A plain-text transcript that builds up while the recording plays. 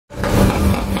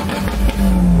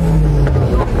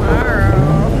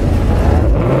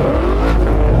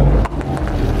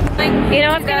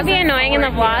what's gonna be annoying in the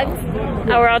vlogs?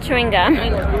 Oh, we're all chewing gum.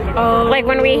 Oh, like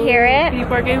when we hear it.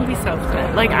 People are gonna be so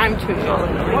upset. Like I'm chewing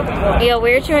gum. Yo,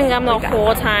 we're chewing gum the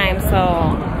whole time,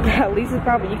 so. Yeah, Lisa's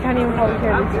probably, you can't even probably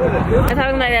hear Lisa. I'm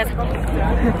talking like this.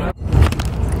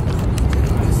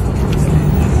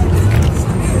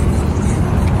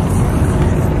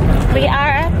 We are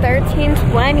at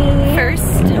 1320.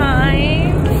 First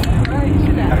time.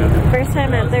 First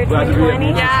time at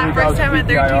 1320? Yeah, first time at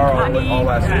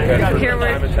 1320. Here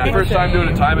we're first time doing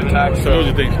a time attack, so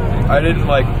I didn't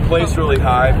like place really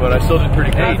high, but I still did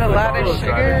pretty good. That's a lot of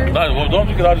sugar. Well, don't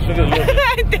drink a lot of sugar.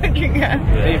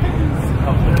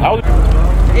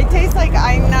 It tastes like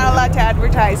I'm not allowed to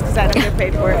advertise because I don't get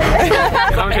paid for it.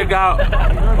 Come check out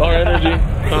our energy.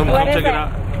 Come check it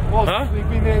out. Huh?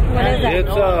 What is that?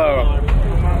 It's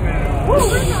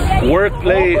work,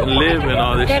 play, live, and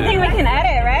all this Good shit. thing we can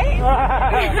edit, right?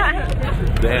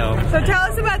 Damn. So tell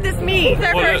us about this meet. It's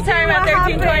our first time at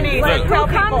 1320. Like, who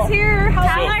comes here? How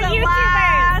Tell our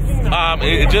YouTubers.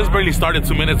 It just barely started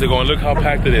 2 minutes ago, and look how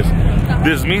packed it is.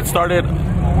 This meet started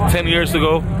 10 years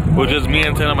ago with just me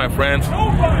and 10 of my friends,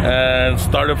 and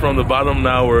started from the bottom.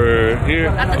 Now we're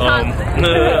here.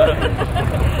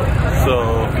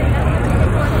 So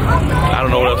I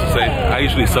don't know what else to say. I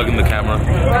usually suck in the camera.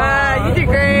 Wow, you did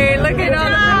great. Look at all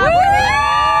the.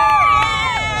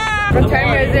 What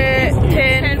time is it?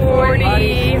 10:40.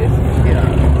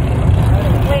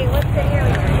 Wait, what's the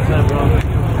area?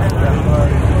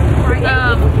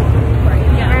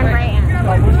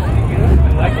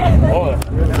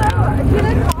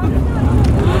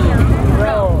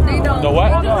 The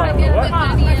what?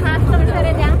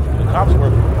 Cops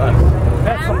work for us.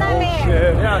 That's some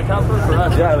bullshit. Yeah, the cops work for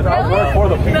us. Yeah, the cops work for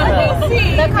the people.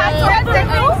 The cops work for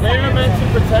who? They were meant to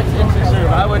protect and secure.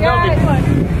 I would know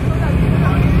because.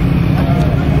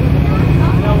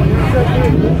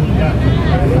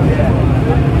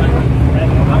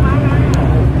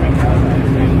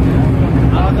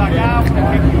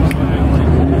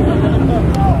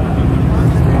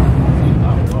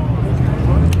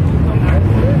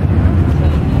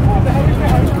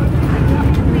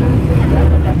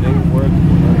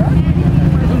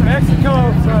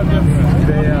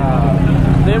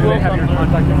 They will have your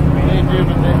contact information. They do,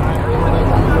 but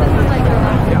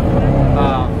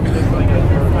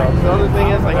the other thing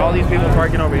is, like, all these people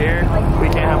parking over here, we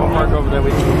can't have them park over there.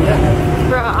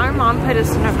 Bro, our mom put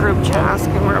us in a group chat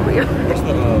asking where we are.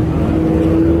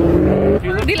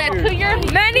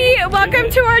 Manny, welcome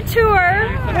to our tour.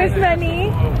 Where's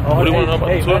Manny? What do you want to know about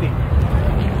the tour?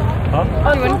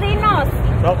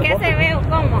 Que se ve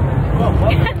como.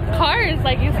 Cars,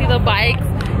 like you see the bikes,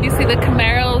 you see the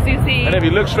Camaros, you see. And if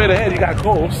you look straight ahead, you got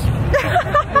Coles.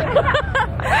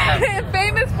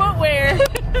 Famous footwear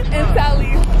and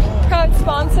Sally's. Proud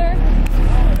sponsor.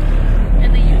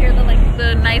 And then you hear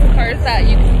the nice cars that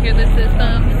you can hear the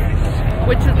systems,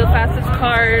 which is the fastest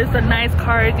cars, the nice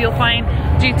cars. You'll find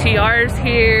GTRs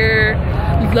here,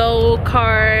 low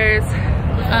cars.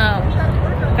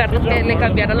 Carlos que le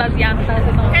cambiaron las llantas.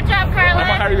 Good job, Carla. I'm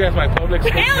gonna hire you as my public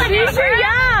speaker.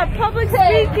 Yeah, public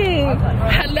speaking.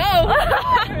 Hello.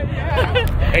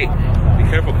 Hey, be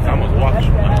careful because I'm gonna watch.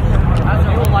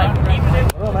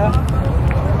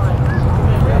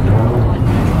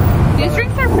 These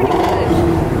drinks are pretty good.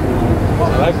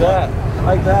 Like that.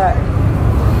 Like that.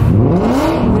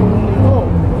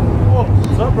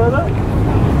 What's up, brother?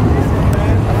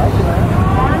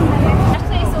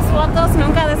 Ashley, sus fotos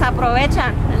nunca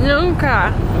desaprovechan.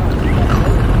 Nunca.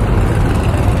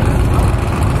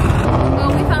 Oh,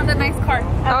 we found a nice car.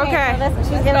 Okay. So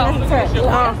she's giving us a tour.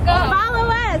 Let's go. Follow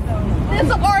us. This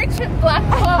orange black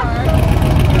car.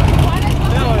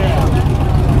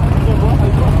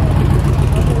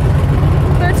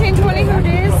 1320 who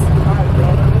dis?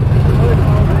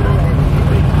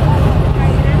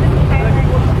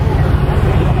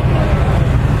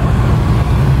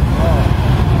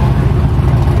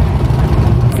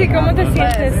 Sí, ¿cómo te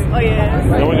sientes?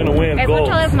 Then we're gonna win Es gold.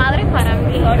 mucho desmadre para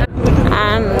mí.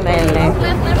 Ándele.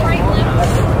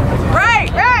 Right.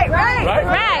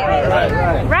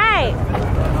 Right.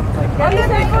 ¿Dónde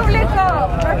está el público?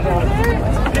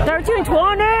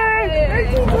 1320.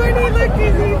 1320, look at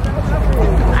this.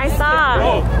 I saw.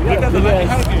 Oh, look at the light.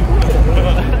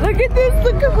 Look at this,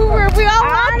 look at who we all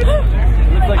walking.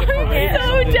 Looks like a I'm parade.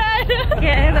 so dead.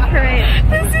 Yeah, the parade.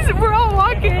 We're all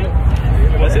walking.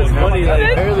 This is funny,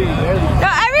 like barely. No,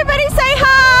 everybody say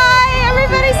hi!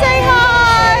 Everybody say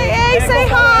hi! Hey, say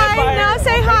hi! No,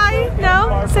 say hi! No,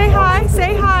 say hi!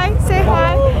 Say hi! Say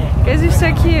hi! You guys are so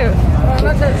cute.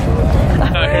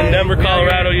 In Denver,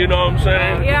 Colorado, you know what I'm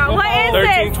saying? Yeah, what is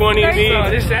this? 1320 Z.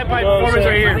 This is that by performance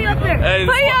right here. Put you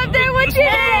up there what's your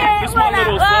name? This my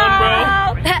little son, bro.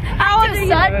 How old are you?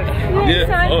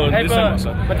 Yeah. Oh, Hey, this is my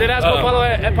son. but then let's go follow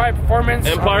Empire Performance.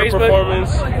 Empire on Facebook,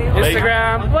 Performance.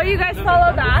 Instagram. Will you guys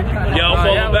follow back? Yeah, I'll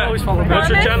follow we'll back. always follow back. What's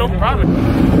your channel? Promise.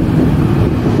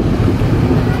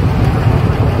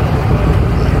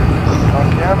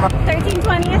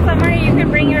 1320 is somewhere you can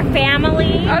bring your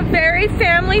family. A very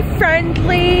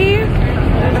family-friendly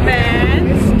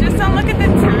event. Just don't look at the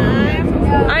time.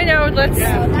 I know,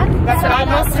 it's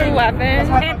almost 11.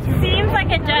 It seems like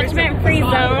a judgment-free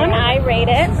zone. I rate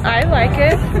it. I like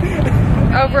it.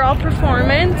 Overall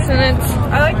performance, and it's.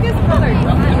 I like this color.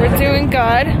 We're doing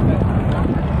good.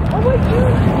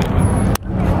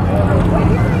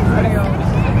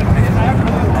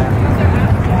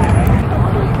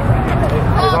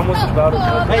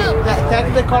 Hey,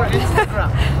 tag the car Instagram.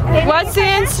 What's the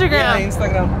Instagram?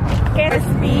 Instagram. Get a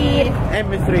speed.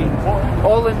 M3.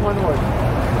 All in one word.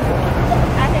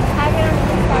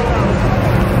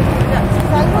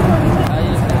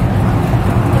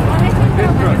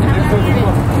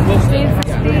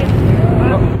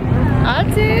 I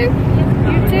dig.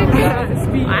 You dig?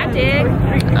 I dig.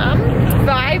 I'm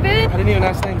vibing. I didn't even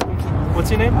ask names. What's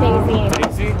your name? Daisy.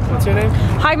 Daisy. What's your name?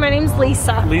 Hi, my name's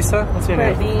Lisa. Lisa. What's your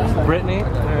name? Brittany.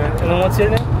 And then what's your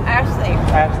name? Ashley.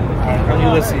 Ashley. I'm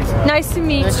Ulysses. Nice to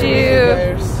meet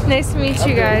you. Nice to meet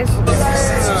you guys.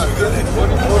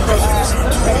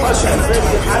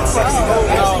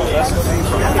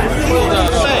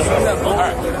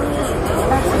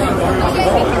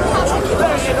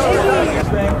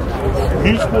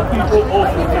 Beautiful people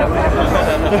over.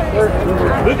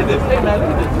 Look at this. Hey, man, look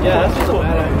at this. Yeah, that's so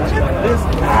bad. This,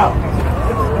 wow.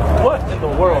 What in the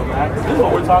world, man? This is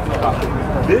what we're talking about.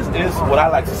 This is what I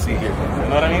like to see here. You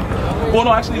know what I mean? Well,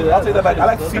 no, actually, I'll take that back. I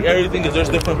like to see everything because there's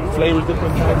different flavors,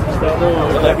 different kinds of stuff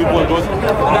that people enjoy. And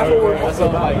that's what we're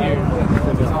about here.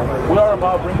 We are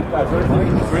about bringing diversity,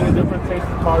 bringing different tastes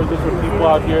of cars, different people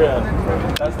out here, and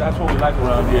that's what we like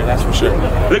around here, that's for sure.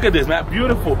 Look at this, man.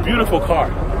 Beautiful, beautiful car.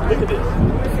 Look at this.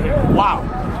 Wow.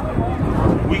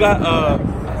 We got,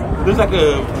 there's like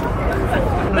a,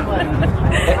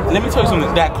 let me tell you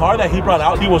something. That car that he brought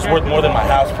out, he was worth more than my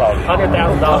house, probably.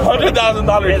 $100,000.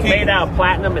 $100,000. It's made out of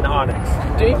platinum and onyx.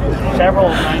 Several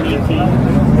 918.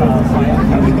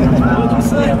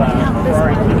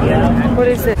 What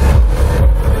is it?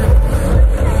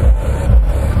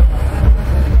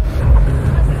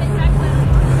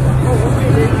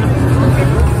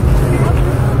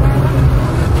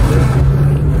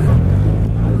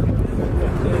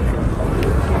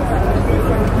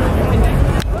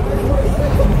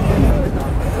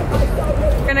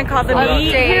 Call the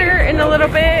meet here in a little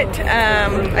bit.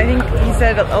 I think he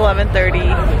said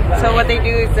 11:30. So what they do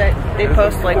is that they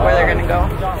post like where they're gonna go.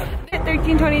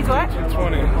 1320 is what?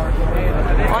 20.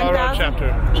 Colorado 1,000.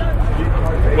 chapter.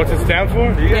 What's it stand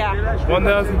for? Yeah.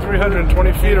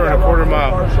 1,320 feet or in a quarter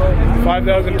mile.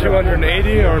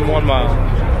 5,280 or in 1 mile.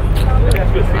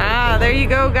 Ah, there you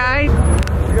go, guys.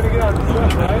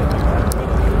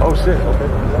 Oh, shit. Okay.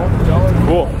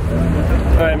 Cool.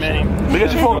 All right, Manny. Look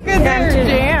at your phone. Look at that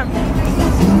jam.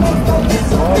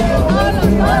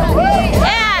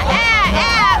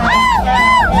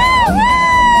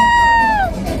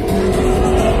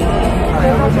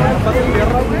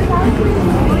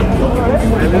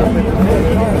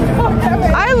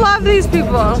 I love these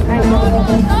people.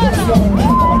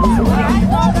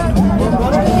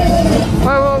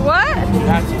 What?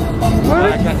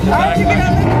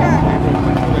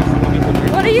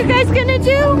 What are you guys gonna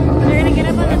do? We're gonna get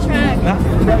up on the track.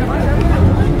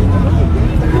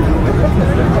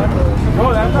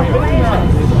 Oh, that's not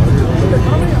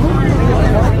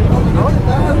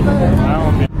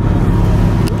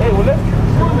hey, well, let's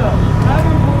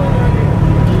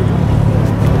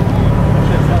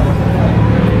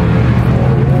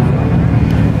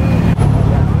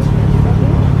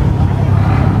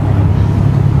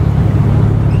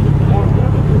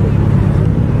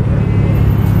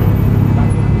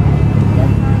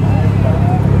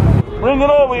bring it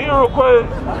over here real quick.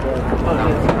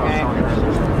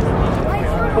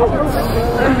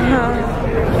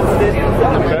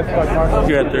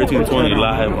 Here at 1320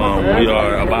 Live, we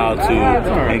are about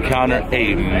to encounter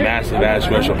a massive ass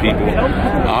rush of people.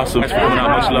 Awesome. Thanks for coming out.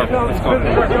 Much love. Let's go.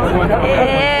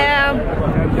 Yeah.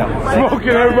 Smoking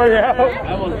everybody out.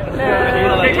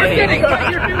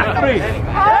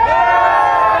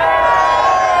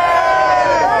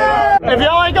 If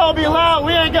y'all ain't gonna be loud,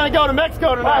 we ain't gonna go to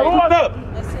Mexico tonight.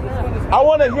 I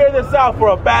want to hear this out for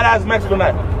a badass Mexico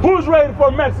night. Who's ready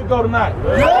for Mexico tonight?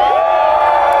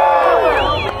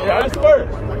 Yeah, this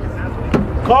first.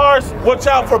 Cars, watch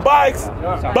out for bikes.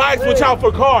 Bikes, watch out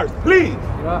for cars. Please.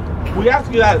 we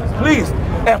ask you that, please.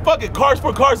 And fuck it, cars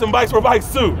for cars and bikes for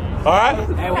bikes too. All right?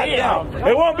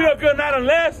 It won't be a good night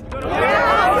unless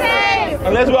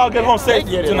we all get home safe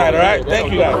tonight, all right?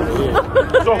 Thank you guys.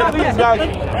 So please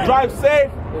guys, drive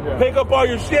safe, pick up all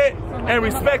your shit, and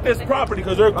respect this property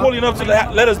because they're cool enough to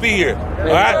let us be here. All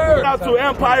right? Shout out to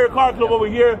Empire Car Club over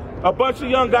here, a bunch of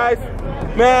young guys.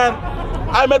 Man,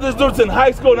 I met these dudes in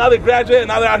high school, now they graduated, and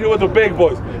now they're out here with the big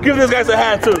boys. Give these guys a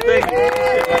hand too. Thank you.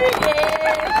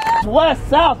 West,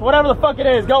 south, whatever the fuck it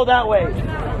is, go that way.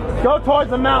 Go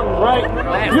towards the mountains, right?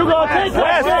 You go take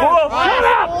West, fool. Shut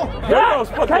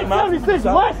up! Take 76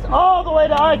 west all the way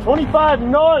to I-25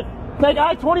 north. Take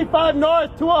I-25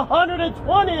 north to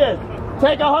 120th.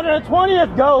 Take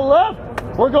 120th, go left.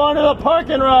 We're going to the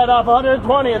parking ride off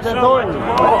 120th in Thornton.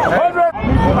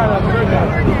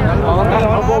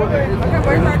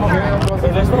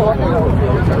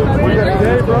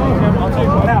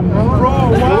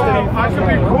 I should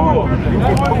be cool.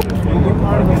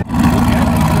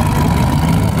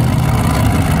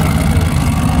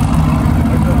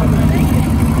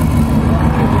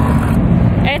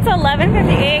 It's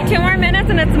 11:58. 2 more minutes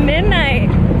and it's midnight.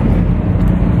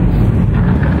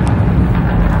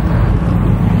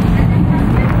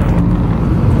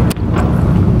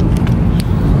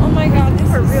 Oh my god, this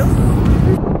is real.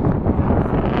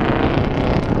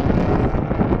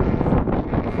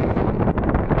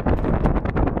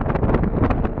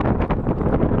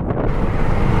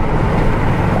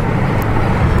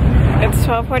 It's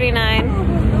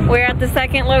 12:49. We're at the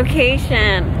second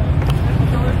location.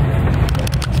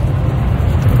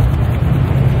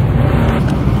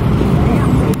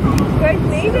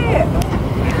 Made it.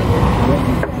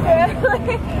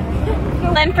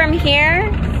 Then from here,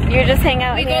 you just hang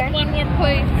out We here. go to one more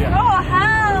place. Oh,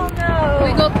 hell no.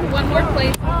 We go to one more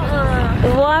place.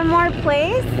 One more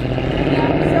place?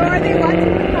 So are they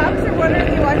watching the cops or what are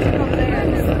they watching over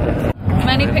there?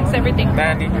 Manny picks everything.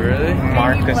 Manny, really?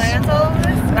 Marcus. Plans all of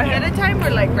this ahead of time or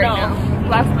like right now?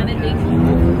 Last minute thing.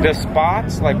 The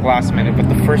spots like last minute, but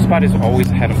the first spot is always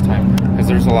ahead of time because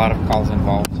there's a lot of calls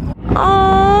involved.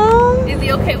 Oh. Is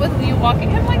he okay with you walking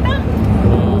him like that?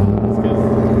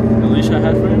 The leash I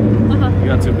had for him? You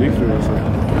got too big for this.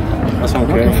 That's okay. I'm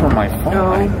looking for my phone.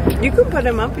 No. You can put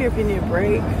them up here if you need a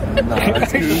break.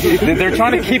 They're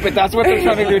trying to keep it. That's what they're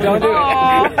trying to do. Don't do it.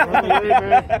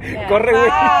 Corre,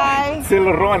 güey. Se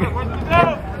lo roban.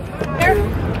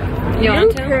 You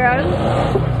want to?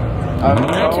 I'm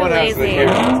too lazy.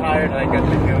 I'm tired. I got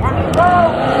to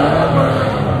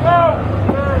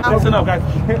go. Listen up, guys.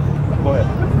 Go ahead.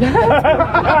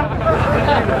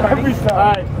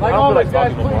 Like always,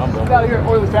 guys, please get out of here and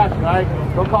oil the traffic, right?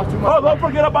 Don't cost too much. Oh, don't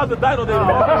forget about the dino day.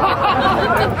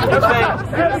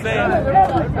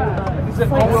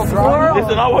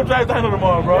 It's an all-wheel drive dino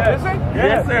tomorrow, bro. Is it?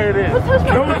 Yes, sir, it is.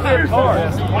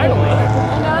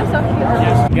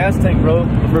 Gas tank, bro.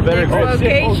 For better grip.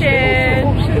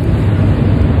 Location.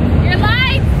 Your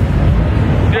lights!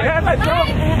 Your headlights, bro.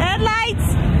 Headlights.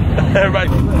 Everybody.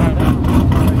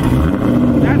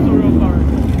 That's a real car.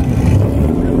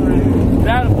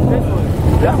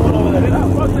 That one over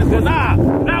there. Nah,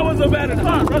 that was a better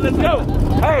car, bro. Let's go.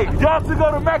 Hey, y'all to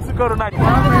go to Mexico tonight. Oh,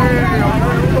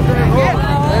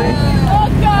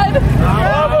 God!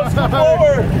 Almost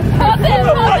forward. Hold it,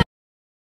 hold it.